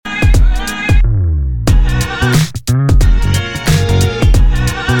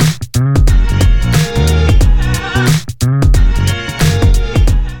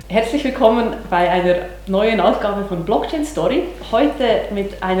einer neuen Ausgabe von Blockchain Story. Heute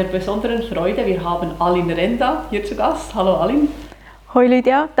mit einer besonderen Freude. Wir haben Aline Renda hier zu Gast. Hallo Aline. Hoi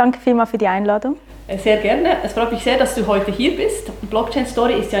Lydia, danke vielmals für die Einladung. Sehr gerne. Es freut mich sehr, dass du heute hier bist. Blockchain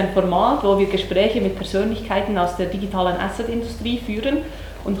Story ist ja ein Format, wo wir Gespräche mit Persönlichkeiten aus der digitalen Asset-Industrie führen.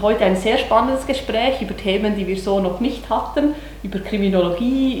 Und heute ein sehr spannendes Gespräch über Themen, die wir so noch nicht hatten, über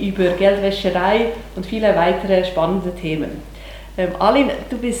Kriminologie, über Geldwäscherei und viele weitere spannende Themen. Aline,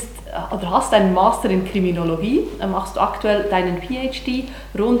 du hast einen Master in Kriminologie, machst du aktuell deinen PhD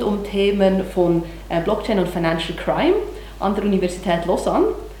rund um Themen von Blockchain und Financial Crime an der Universität Lausanne.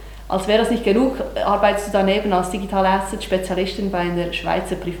 Als wäre das nicht genug, arbeitest du daneben als Digital Asset Spezialistin bei einer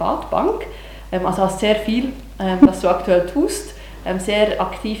Schweizer Privatbank. Also hast sehr viel, was du aktuell tust, sehr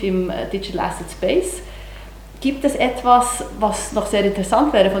aktiv im Digital Asset Space. Gibt es etwas, was noch sehr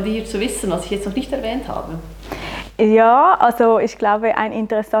interessant wäre von dir zu wissen, was ich jetzt noch nicht erwähnt habe? Ja, also ich glaube, ein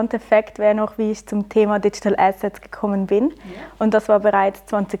interessanter Fakt wäre noch, wie ich zum Thema Digital Assets gekommen bin. Ja. Und das war bereits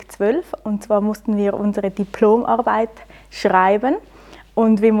 2012. Und zwar mussten wir unsere Diplomarbeit schreiben.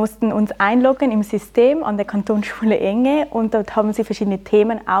 Und wir mussten uns einloggen im System an der Kantonsschule Enge. Und dort haben sie verschiedene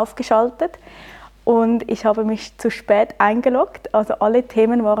Themen aufgeschaltet. Und ich habe mich zu spät eingeloggt. Also alle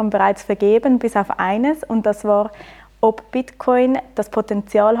Themen waren bereits vergeben, bis auf eines. Und das war, ob Bitcoin das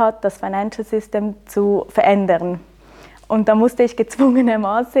Potenzial hat, das Financial System zu verändern. Und da musste ich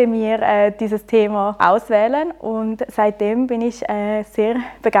gezwungenermaßen mir dieses Thema auswählen und seitdem bin ich sehr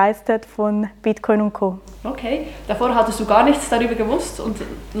begeistert von Bitcoin und Co. Okay, davor hattest du gar nichts darüber gewusst und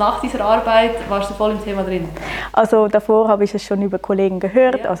nach dieser Arbeit warst du voll im Thema drin? Also davor habe ich es schon über Kollegen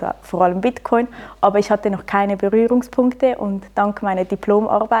gehört, also vor allem Bitcoin, aber ich hatte noch keine Berührungspunkte und dank meiner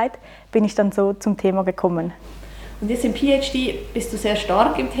Diplomarbeit bin ich dann so zum Thema gekommen. Und jetzt im PhD bist du sehr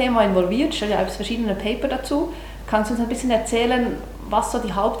stark im Thema involviert, schreibst verschiedene Paper dazu. Kannst du uns ein bisschen erzählen, was so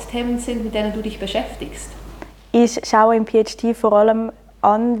die Hauptthemen sind, mit denen du dich beschäftigst? Ich schaue im PhD vor allem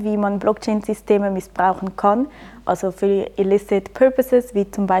an, wie man Blockchain-Systeme missbrauchen kann, also für illicit purposes,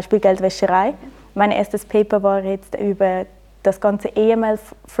 wie zum Beispiel Geldwäscherei. Mein erstes Paper war jetzt über das ganze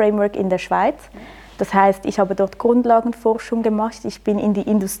EML-Framework in der Schweiz. Das heißt, ich habe dort Grundlagenforschung gemacht, ich bin in die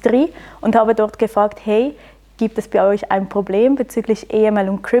Industrie und habe dort gefragt, hey, gibt es bei euch ein Problem bezüglich EML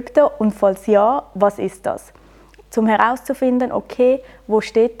und Krypto und falls ja, was ist das? Um herauszufinden, okay, wo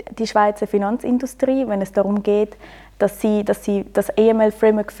steht die Schweizer Finanzindustrie, wenn es darum geht, dass sie das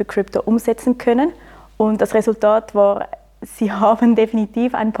EML-Framework für Krypto umsetzen können. Und das Resultat war, sie haben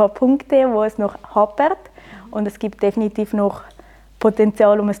definitiv ein paar Punkte, wo es noch hapert und es gibt definitiv noch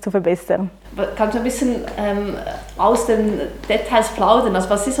Potenzial, um es zu verbessern. Kannst du ein bisschen aus den Details plaudern? Also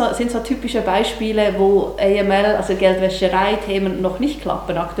was sind so typische Beispiele, wo AML, also Geldwäscherei-Themen noch nicht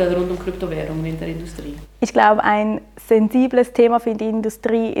klappen, aktuell rund um Kryptowährungen in der Industrie? Ich glaube, ein sensibles Thema für die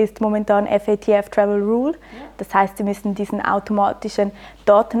Industrie ist momentan FATF Travel Rule. Das heißt, sie müssen diesen automatischen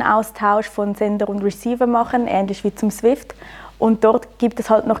Datenaustausch von Sender und Receiver machen, ähnlich wie zum SWIFT. Und dort gibt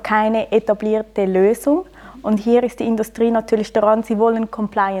es halt noch keine etablierte Lösung. Und hier ist die Industrie natürlich daran, sie wollen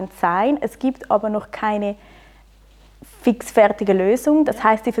compliant sein. Es gibt aber noch keine fixfertige Lösung. Das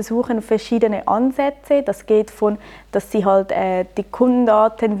heißt, sie versuchen verschiedene Ansätze. Das geht von, dass sie halt die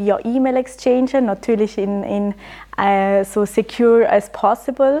Kundendaten via E-Mail exchangen, natürlich in so secure as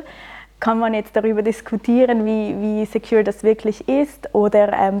possible. Kann man jetzt darüber diskutieren, wie secure das wirklich ist.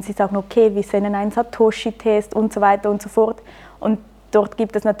 Oder sie sagen, okay, wir senden einen Satoshi-Test und so weiter und so fort. Und dort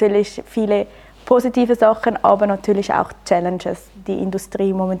gibt es natürlich viele positive Sachen, aber natürlich auch Challenges, die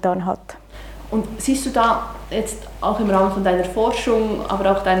Industrie momentan hat. Und siehst du da jetzt auch im Rahmen von deiner Forschung,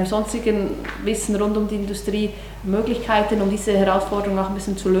 aber auch deinem sonstigen Wissen rund um die Industrie Möglichkeiten, um diese Herausforderung auch ein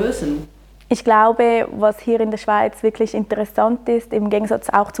bisschen zu lösen? Ich glaube, was hier in der Schweiz wirklich interessant ist, im Gegensatz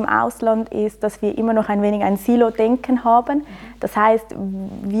auch zum Ausland, ist, dass wir immer noch ein wenig ein Silo-Denken haben. Das heißt,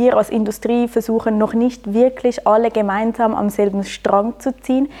 wir als Industrie versuchen noch nicht wirklich alle gemeinsam am selben Strang zu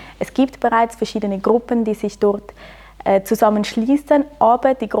ziehen. Es gibt bereits verschiedene Gruppen, die sich dort zusammenschließen,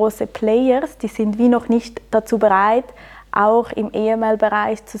 aber die großen Players, die sind wie noch nicht dazu bereit, auch im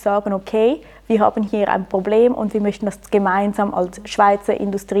EML-Bereich zu sagen, okay, wir haben hier ein Problem und wir möchten das gemeinsam als Schweizer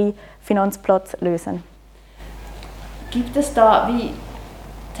Industriefinanzplatz lösen. Gibt es da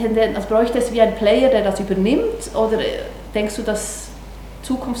also bräuchte es wie ein Player, der das übernimmt, oder denkst du, dass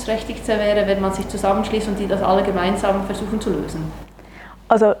zukunftsträchtigste wäre, wenn man sich zusammenschließt und die das alle gemeinsam versuchen zu lösen?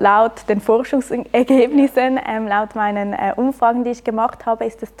 Also laut den Forschungsergebnissen, laut meinen Umfragen, die ich gemacht habe,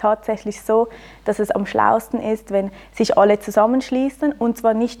 ist es tatsächlich so, dass es am schlausten ist, wenn sich alle zusammenschließen, und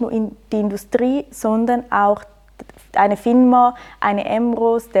zwar nicht nur in die Industrie, sondern auch eine FINMA, eine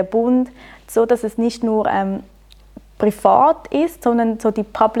EMROS, der Bund, so dass es nicht nur privat ist, sondern so die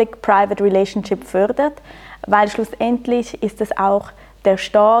Public-Private Relationship fördert, weil schlussendlich ist es auch der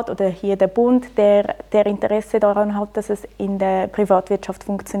Staat oder hier der Bund, der Interesse daran hat, dass es in der Privatwirtschaft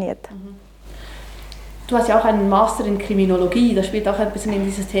funktioniert. Du hast ja auch einen Master in Kriminologie, das spielt auch ein bisschen in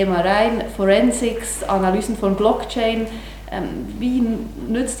dieses Thema rein, Forensics, Analysen von Blockchain. Wie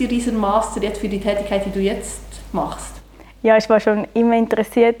nützt dir dieser Master jetzt für die Tätigkeit, die du jetzt machst? Ja, ich war schon immer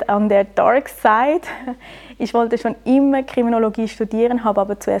interessiert an der Dark Side. Ich wollte schon immer Kriminologie studieren, habe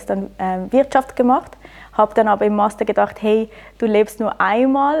aber zuerst dann Wirtschaft gemacht, habe dann aber im Master gedacht, hey, du lebst nur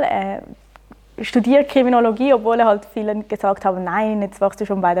einmal, studiere Kriminologie, obwohl halt viele gesagt haben, nein, jetzt warst du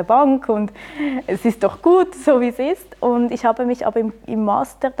schon bei der Bank und es ist doch gut, so wie es ist. Und ich habe mich aber im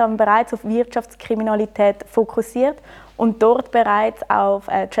Master dann bereits auf Wirtschaftskriminalität fokussiert und dort bereits auf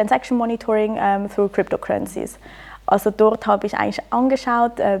Transaction Monitoring through Cryptocurrencies. Also dort habe ich eigentlich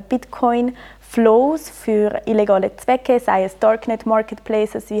angeschaut, Bitcoin-Flows für illegale Zwecke, sei es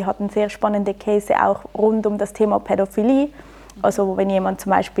Darknet-Marketplaces. Wir hatten sehr spannende Cases auch rund um das Thema Pädophilie. Also wenn jemand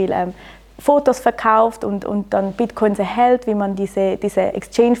zum Beispiel Fotos verkauft und dann Bitcoins erhält, wie man diese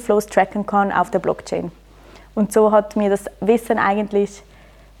Exchange-Flows tracken kann auf der Blockchain. Und so hat mir das Wissen eigentlich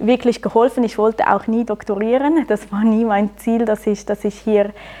wirklich geholfen. Ich wollte auch nie doktorieren. Das war nie mein Ziel, dass ich hier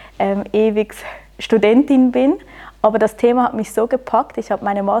ewig Studentin bin. Aber das Thema hat mich so gepackt. Ich habe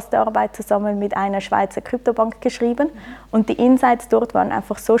meine Masterarbeit zusammen mit einer Schweizer Kryptobank geschrieben. Und die Insights dort waren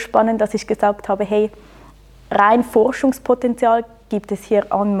einfach so spannend, dass ich gesagt habe, hey, rein Forschungspotenzial gibt es hier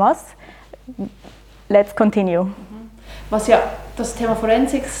en masse. Let's continue. Was ja das Thema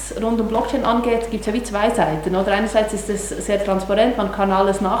Forensics rund um Blockchain angeht, gibt es ja wie zwei Seiten. Oder einerseits ist es sehr transparent, man kann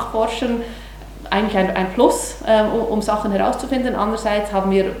alles nachforschen, eigentlich ein Plus, um Sachen herauszufinden. Andererseits haben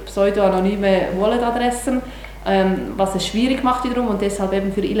wir pseudo-anonyme Wallet-Adressen, was es schwierig macht wiederum und deshalb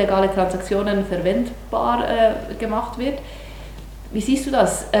eben für illegale Transaktionen verwendbar gemacht wird. Wie siehst du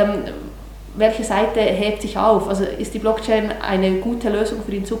das? Welche Seite hebt sich auf? Also ist die Blockchain eine gute Lösung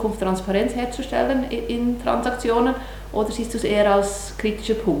für in Zukunft Transparenz herzustellen in Transaktionen oder siehst du es eher als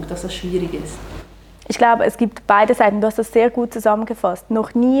kritischer Punkt, dass das schwierig ist? Ich glaube, es gibt beide Seiten. Du hast das sehr gut zusammengefasst.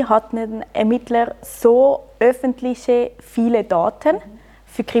 Noch nie hatten Ermittler so öffentliche viele Daten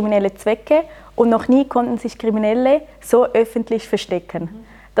für kriminelle Zwecke und noch nie konnten sich Kriminelle so öffentlich verstecken.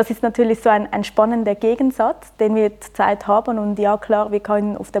 Das ist natürlich so ein spannender Gegensatz, den wir zurzeit haben. Und ja, klar, wir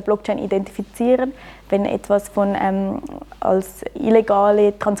können auf der Blockchain identifizieren, wenn etwas als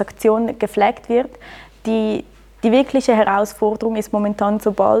illegale Transaktion geflaggt wird. Die wirkliche Herausforderung ist momentan,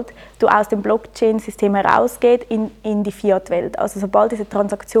 sobald du aus dem Blockchain-System herausgehst in die Fiat-Welt. Also sobald diese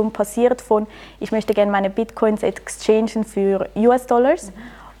Transaktion passiert von, ich möchte gerne meine Bitcoins exchangen für US-Dollars,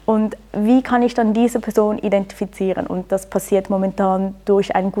 und wie kann ich dann diese Person identifizieren? Und das passiert momentan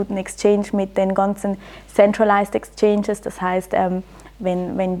durch einen guten Exchange mit den ganzen Centralized Exchanges. Das heißt,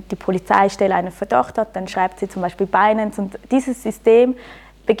 wenn die Polizeistelle einen Verdacht hat, dann schreibt sie zum Beispiel Binance. Und dieses System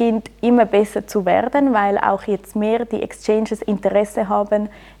beginnt immer besser zu werden, weil auch jetzt mehr die Exchanges Interesse haben,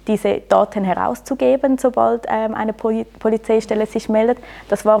 diese Daten herauszugeben, sobald eine Polizeistelle sich meldet.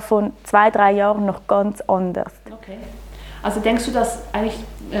 Das war vor 2-3 Jahren noch ganz anders. Okay. Also denkst du, dass eigentlich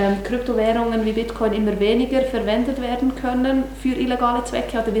Kryptowährungen wie Bitcoin immer weniger verwendet werden können für illegale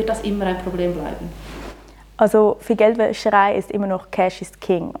Zwecke oder wird das immer ein Problem bleiben? Also für Geldwäscherei ist immer noch Cash is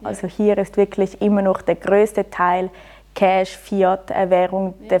King. Also hier ist wirklich immer noch der größte Teil Cash,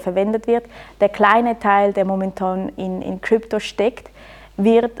 Fiat-Währung, der verwendet wird. Der kleine Teil, der momentan in Krypto steckt,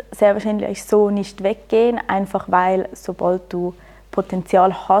 wird sehr wahrscheinlich so nicht weggehen, einfach weil sobald du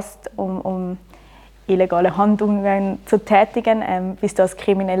Potenzial hast, um illegale Handlungen zu tätigen, bist du als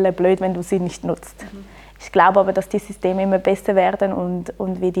Kriminelle blöd, wenn du sie nicht nutzt. Ich glaube aber, dass die Systeme immer besser werden und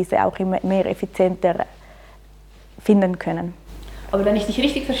wir diese auch immer mehr effizienter finden können. Aber wenn ich dich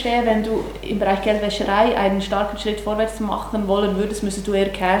richtig verstehe, wenn du im Bereich Geldwäscherei einen starken Schritt vorwärts machen wollen würdest, müsstest du eher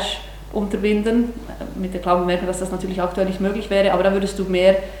Cash unterbinden, mit der klaren Bemerkung, dass das natürlich aktuell nicht möglich wäre, aber da würdest du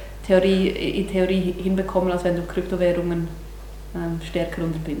mehr in Theorie hinbekommen, als wenn du Kryptowährungen stärker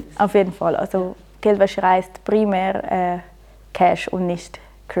unterbindest. Auf jeden Fall. Also Geldwäscherei ist primär Cash und nicht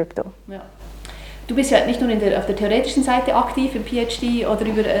Krypto. Ja. Du bist ja nicht nur auf der theoretischen Seite aktiv, im PhD oder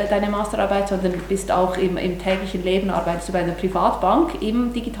über deine Masterarbeit, sondern bist auch im täglichen Leben, arbeitest du bei einer Privatbank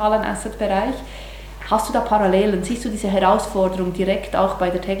im digitalen Asset-Bereich. Hast du da Parallelen? Siehst du diese Herausforderung direkt auch bei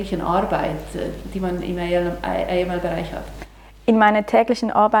der täglichen Arbeit, die man im AML-Bereich hat? In meiner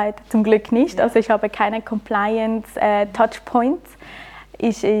täglichen Arbeit zum Glück nicht. Also ich habe keine Compliance-Touchpoints.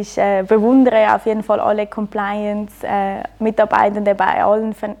 Ich bewundere auf jeden Fall alle Compliance-Mitarbeitende bei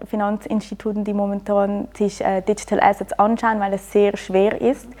allen Finanzinstituten, die momentan sich Digital Assets anschauen, weil es sehr schwer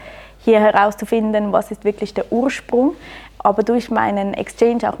ist, hier herauszufinden, was ist wirklich der Ursprung. Aber durch meinen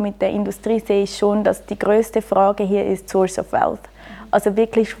Exchange auch mit der Industrie sehe ich schon, dass die größte Frage hier ist Source of Wealth. Also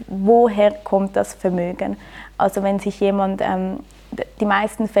wirklich, woher kommt das Vermögen? Also wenn sich jemand, die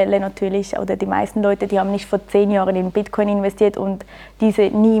meisten Fälle natürlich, oder die meisten Leute, die haben nicht vor 10 Jahren in Bitcoin investiert und diese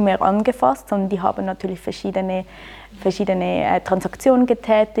nie mehr angefasst, sondern die haben natürlich verschiedene Transaktionen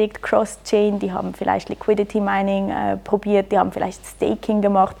getätigt, Cross-Chain, die haben vielleicht Liquidity Mining probiert, die haben vielleicht Staking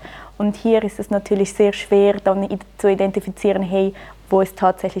gemacht. Und hier ist es natürlich sehr schwer, dann zu identifizieren, hey, wo ist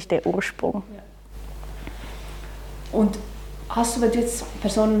tatsächlich der Ursprung. Ja. Und hast du, wenn du jetzt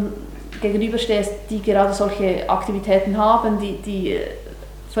Personen gegenüberstehst, die gerade solche Aktivitäten haben, die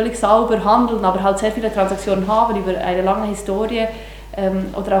völlig sauber handeln, aber halt sehr viele Transaktionen haben über eine lange Historie,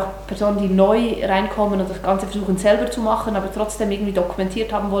 oder auch Personen, die neu reinkommen und das Ganze versuchen selber zu machen, aber trotzdem irgendwie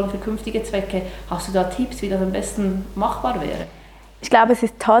dokumentiert haben wollen für künftige Zwecke, hast du da Tipps, wie das am besten machbar wäre? Ich glaube, es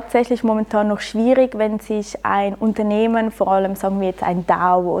ist tatsächlich momentan noch schwierig, wenn sich ein Unternehmen, vor allem sagen wir jetzt ein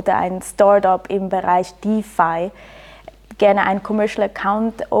DAO oder ein Startup im Bereich DeFi, gerne einen Commercial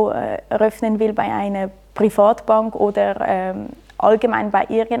Account eröffnen will bei einer Privatbank oder allgemein bei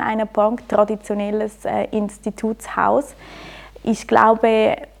irgendeiner Bank, traditionelles Institutshaus. Ich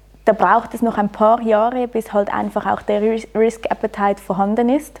glaube, da braucht es noch ein paar Jahre, bis halt einfach auch der Risk Appetite vorhanden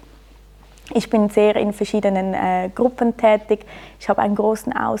ist. Ich bin sehr in verschiedenen Gruppen tätig. Ich habe einen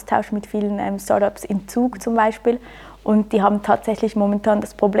großen Austausch mit vielen Startups in Zug zum Beispiel. Und die haben tatsächlich momentan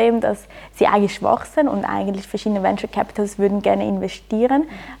das Problem, dass sie eigentlich schwach sind und eigentlich verschiedene Venture Capitals würden gerne investieren.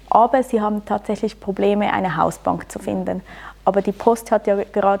 Aber sie haben tatsächlich Probleme, eine Hausbank zu finden. Aber die Post hat ja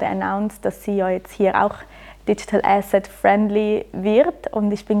gerade announced, dass sie ja jetzt hier auch Digital Asset Friendly wird.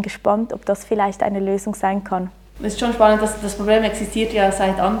 Und ich bin gespannt, ob das vielleicht eine Lösung sein kann. Es ist schon spannend, dass das Problem existiert ja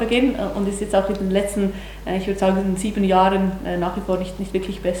seit Anbeginn und ist jetzt auch in den letzten, ich würde sagen, in den 7 Jahren nach wie vor nicht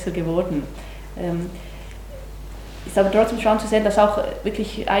wirklich besser geworden. Ist aber trotzdem spannend zu sehen, dass auch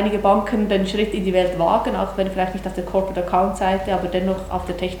wirklich einige Banken den Schritt in die Welt wagen, auch wenn vielleicht nicht auf der Corporate Account Seite, aber dennoch auf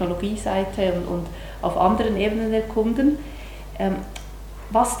der Technologie-Seite und auf anderen Ebenen der Kunden.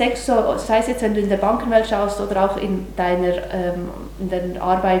 Was denkst du, sei es jetzt, wenn du in der Bankenwelt schaust oder auch in deiner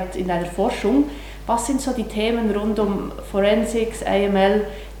Arbeit, in deiner Forschung, was sind so die Themen rund um Forensics, AML,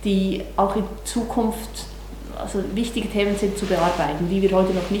 die auch in Zukunft also wichtige Themen sind zu bearbeiten, die wir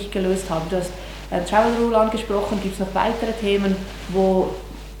heute noch nicht gelöst haben? Du hast Travel Rule angesprochen, gibt es noch weitere Themen, wo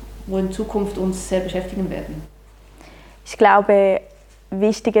in Zukunft uns sehr beschäftigen werden? Ich glaube,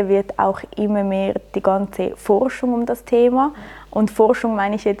 wichtiger wird auch immer mehr die ganze Forschung um das Thema. Und Forschung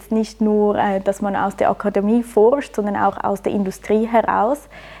meine ich jetzt nicht nur, dass man aus der Akademie forscht, sondern auch aus der Industrie heraus.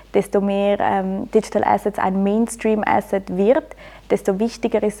 Desto mehr Digital Assets ein Mainstream-Asset wird, desto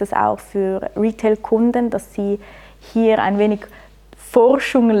wichtiger ist es auch für Retail-Kunden, dass sie hier ein wenig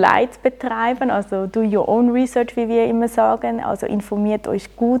Forschung light betreiben, also do your own research, wie wir immer sagen, also informiert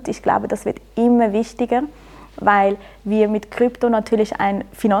euch gut. Ich glaube, das wird immer wichtiger, weil wir mit Krypto natürlich ein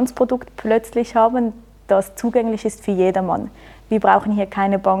Finanzprodukt plötzlich haben, das zugänglich ist für jedermann. Wir brauchen hier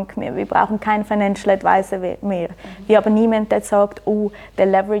keine Bank mehr, wir brauchen keinen Financial Advisor mehr. Wir haben niemanden, der sagt, oh, der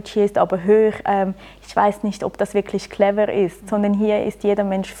Leverage hier ist aber hoch, ich weiß nicht, ob das wirklich clever ist, sondern hier ist jeder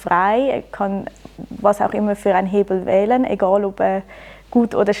Mensch frei, er kann was auch immer für einen Hebel wählen, egal ob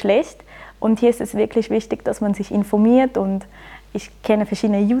gut oder schlecht. Und hier ist es wirklich wichtig, dass man sich informiert und ich kenne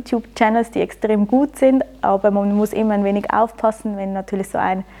verschiedene YouTube-Channels, die extrem gut sind, aber man muss immer ein wenig aufpassen, wenn natürlich so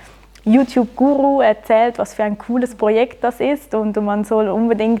ein YouTube-Guru erzählt, was für ein cooles Projekt das ist und man soll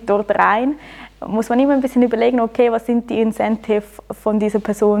unbedingt dort rein, muss man immer ein bisschen überlegen, okay, was sind die Incentive von dieser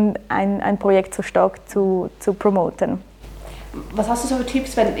Person, ein Projekt so stark zu promoten. Was hast du so für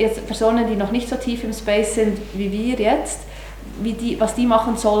Tipps, wenn jetzt Personen, die noch nicht so tief im Space sind wie wir jetzt, was die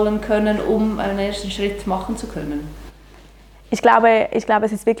machen sollen können, um einen ersten Schritt machen zu können? Ich glaube,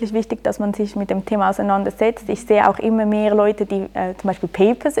 es ist wirklich wichtig, dass man sich mit dem Thema auseinandersetzt. Ich sehe auch immer mehr Leute, die zum Beispiel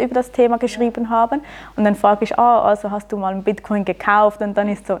Papers über das Thema geschrieben haben. Und dann frage ich, also hast du mal einen Bitcoin gekauft? Und dann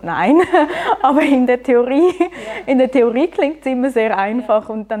ist so, nein. Aber in der Theorie klingt es immer sehr einfach.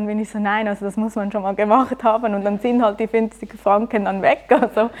 Und dann bin ich so, nein, also das muss man schon mal gemacht haben. Und dann sind halt die 50 Franken dann weg.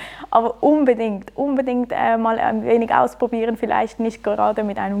 Also, aber unbedingt mal ein wenig ausprobieren. Vielleicht nicht gerade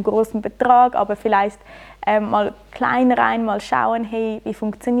mit einem großen Betrag, aber vielleicht mal klein rein, mal schauen, hey, wie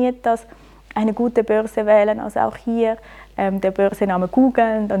funktioniert das? Eine gute Börse wählen, also auch hier der Börsename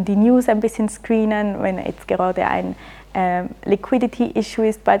googeln, dann die News ein bisschen screenen, wenn jetzt gerade ein Liquidity-Issue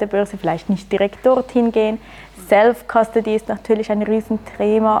ist bei der Börse, vielleicht nicht direkt dorthin gehen. Self-Custody ist natürlich ein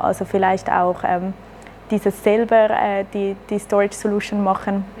Riesenthema, also vielleicht auch dieses selber die Storage-Solution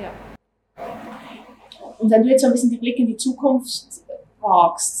machen. Ja. Und wenn du jetzt so ein bisschen den Blick in die Zukunft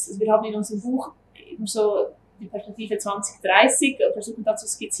wagst. Also wir haben in unserem Buch eben so die Perspektive 2030 und versuchen da zu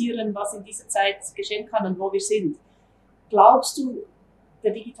skizzieren, was in dieser Zeit geschehen kann und wo wir sind. Glaubst du,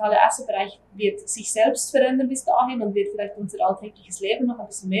 der digitale Asset-Bereich wird sich selbst verändern bis dahin und wird vielleicht unser alltägliches Leben noch ein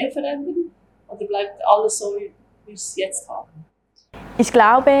bisschen mehr verändern? Oder bleibt alles so, wie wir es jetzt haben? Ich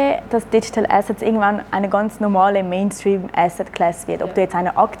glaube, dass Digital Assets irgendwann eine ganz normale Mainstream-Asset-Class wird. Ob du jetzt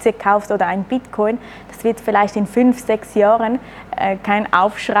eine Aktie kaufst oder ein Bitcoin, das wird vielleicht in 5, 6 Jahren kein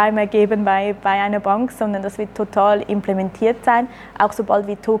Aufschrei mehr geben bei einer Bank, sondern das wird total implementiert sein. Auch sobald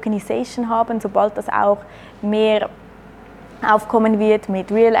wir Tokenization haben, sobald das auch mehr aufkommen wird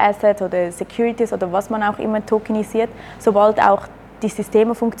mit Real Assets oder Securities oder was man auch immer tokenisiert, sobald auch die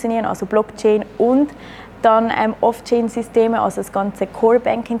Systeme funktionieren, also Blockchain und dann Off-Chain-Systeme, also das ganze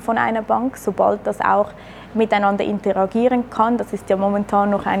Core-Banking von einer Bank, sobald das auch miteinander interagieren kann. Das ist ja momentan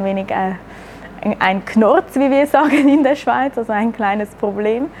noch ein wenig ein Knorz, wie wir sagen in der Schweiz, also ein kleines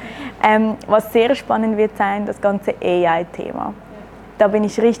Problem. Was sehr spannend wird sein, das ganze AI-Thema. Da bin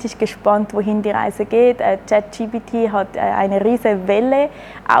ich richtig gespannt, wohin die Reise geht. ChatGPT hat eine riesige Welle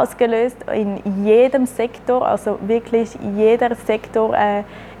ausgelöst in jedem Sektor, also wirklich jeder Sektor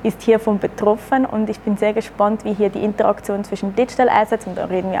ist hiervon betroffen und ich bin sehr gespannt, wie hier die Interaktion zwischen Digital Assets, und da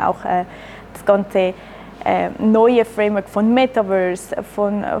reden wir auch das ganze neue Framework von Metaverse,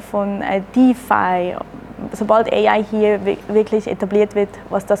 von DeFi, sobald AI hier wirklich etabliert wird,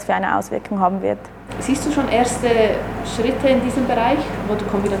 was das für eine Auswirkung haben wird. Siehst du schon erste Schritte in diesem Bereich, wo du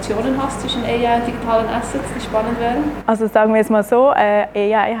Kombinationen hast zwischen AI und digitalen Assets, die spannend wären? Also sagen wir es mal so,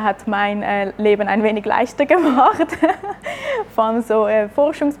 AI hat mein Leben ein wenig leichter gemacht. Vor allem so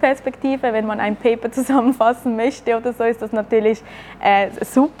Forschungsperspektive, wenn man ein Paper zusammenfassen möchte oder so, ist das natürlich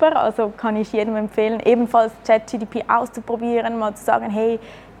super. Also kann ich jedem empfehlen, ebenfalls ChatGPT auszuprobieren, mal zu sagen, hey,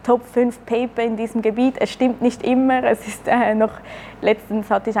 Top 5 Paper in diesem Gebiet. Es stimmt nicht immer. Es ist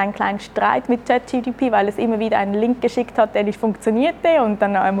letztens hatte ich einen kleinen Streit mit ChatGPT, weil es immer wieder einen Link geschickt hat, der nicht funktionierte. Und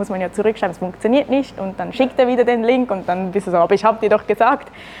dann muss man ja zurückschreiben, es funktioniert nicht. Und dann schickt er wieder den Link und dann bist du so, aber ich habe dir doch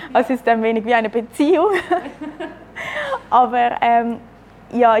gesagt. Es ist ein wenig wie eine Beziehung. Aber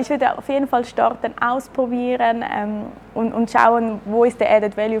ja, ich würde auf jeden Fall starten, ausprobieren und schauen, wo ist der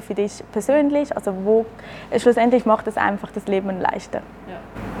Added Value für dich persönlich. Also schlussendlich macht es einfach das Leben leichter. Ja.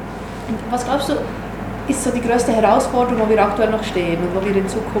 Und was glaubst du, ist so die größte Herausforderung, wo wir aktuell noch stehen und wo wir in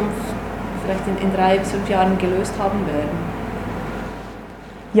Zukunft vielleicht in 3 bis 5 Jahren gelöst haben werden?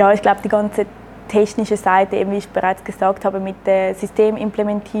 Ja, ich glaube, die ganze technische Seite, eben wie ich bereits gesagt habe, mit den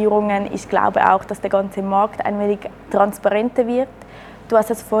Systemimplementierungen. Ich glaube auch, dass der ganze Markt ein wenig transparenter wird. Du hast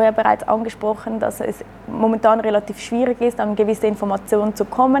es vorher bereits angesprochen, dass es momentan relativ schwierig ist, an gewisse Informationen zu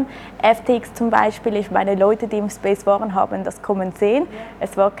kommen. FTX zum Beispiel, ich meine, Leute, die im Space waren, haben das kommen sehen.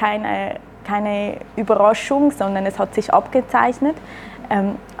 Es war keine Überraschung, sondern es hat sich abgezeichnet.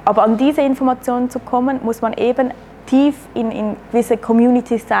 Aber an diese Informationen zu kommen, muss man eben tief in gewisse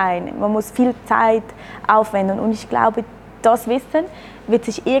Communities sein. Man muss viel Zeit aufwenden. Und ich glaube, das Wissen wird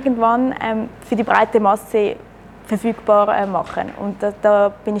sich irgendwann für die breite Masse verfügbar machen. Und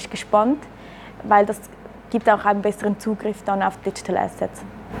da bin ich gespannt, weil das gibt auch einen besseren Zugriff dann auf Digital Assets.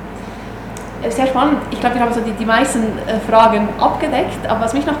 Sehr spannend. Ich glaube, wir haben so die meisten Fragen abgedeckt, aber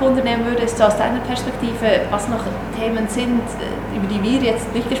was mich noch wundern würde, ist so aus deiner Perspektive, was noch Themen sind, über die wir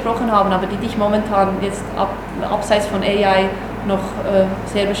jetzt nicht gesprochen haben, aber die dich momentan jetzt abseits von AI noch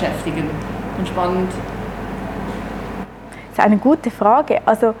sehr beschäftigen und spannend. Das ist eine gute Frage.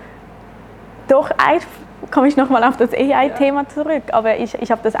 Also doch, komme ich nochmal auf das AI-Thema zurück, aber ich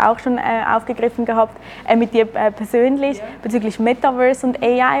habe das auch schon aufgegriffen gehabt mit dir persönlich bezüglich Metaverse und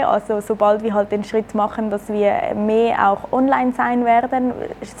AI, also sobald wir halt den Schritt machen, dass wir mehr auch online sein werden,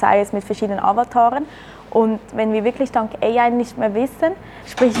 sei es mit verschiedenen Avataren, und wenn wir wirklich dank AI nicht mehr wissen,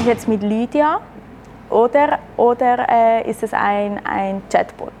 spreche ich jetzt mit Lydia oder ist es ein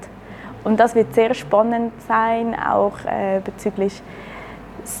Chatbot? Und das wird sehr spannend sein, auch bezüglich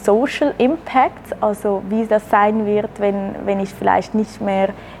Social Impacts, also wie das sein wird, wenn ich vielleicht nicht mehr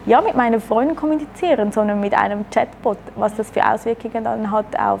mit meinen Freunden kommunizieren, sondern mit einem Chatbot, was das für Auswirkungen dann hat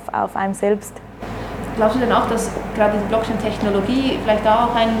auf einem selbst. Glaubst du denn auch, dass gerade die Blockchain-Technologie vielleicht auch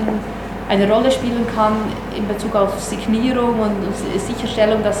eine Rolle spielen kann in Bezug auf Signierung und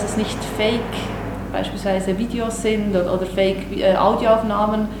Sicherstellung, dass es nicht Fake, beispielsweise Videos sind oder Fake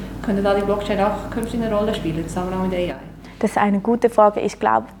Audioaufnahmen? Könnte da die Blockchain auch künftig eine Rolle spielen, zusammen mit AI? Das ist eine gute Frage. Ich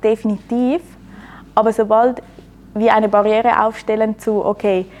glaube definitiv. Aber sobald wir eine Barriere aufstellen zu,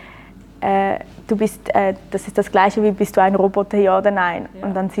 okay, du bist, das ist das Gleiche wie bist du ein Roboter, ja oder nein. Ja.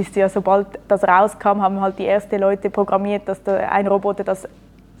 Und dann siehst du ja, sobald das rauskam, haben halt die ersten Leute programmiert, dass ein Roboter das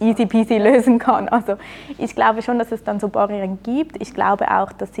easy peasy lösen kann. Also ich glaube schon, dass es dann so Barrieren gibt. Ich glaube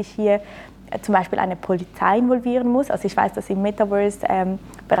auch, dass sich hier zum Beispiel eine Polizei involvieren muss. Also ich weiß, dass im Metaverse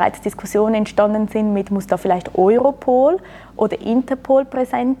bereits Diskussionen entstanden sind mit, muss da vielleicht Europol oder Interpol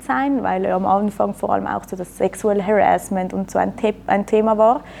präsent sein, weil am Anfang vor allem auch so das Sexual Harassment und so ein Thema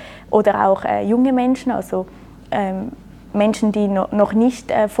war. Oder auch junge Menschen, also Menschen, die noch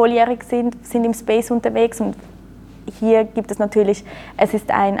nicht volljährig sind im Space unterwegs. Und hier gibt es natürlich, es ist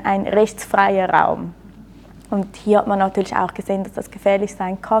ein rechtsfreier Raum. Und hier hat man natürlich auch gesehen, dass das gefährlich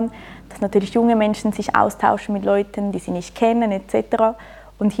sein kann, dass natürlich junge Menschen sich austauschen mit Leuten, die sie nicht kennen etc.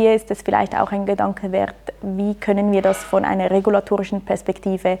 Und hier ist es vielleicht auch ein Gedanke wert, wie können wir das von einer regulatorischen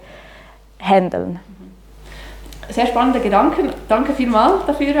Perspektive handeln. Sehr spannende Gedanken. Danke vielmals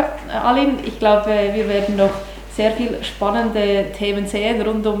dafür, Aline. Ich glaube, wir werden noch sehr viele spannende Themen sehen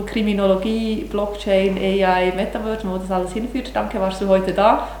rund um Kriminologie, Blockchain, AI, Metaverse, wo das alles hinführt. Danke, warst du heute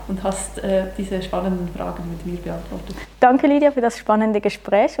da und hast diese spannenden Fragen mit mir beantwortet. Danke, Lydia, für das spannende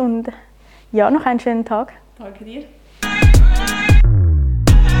Gespräch und ja, noch einen schönen Tag. Danke dir.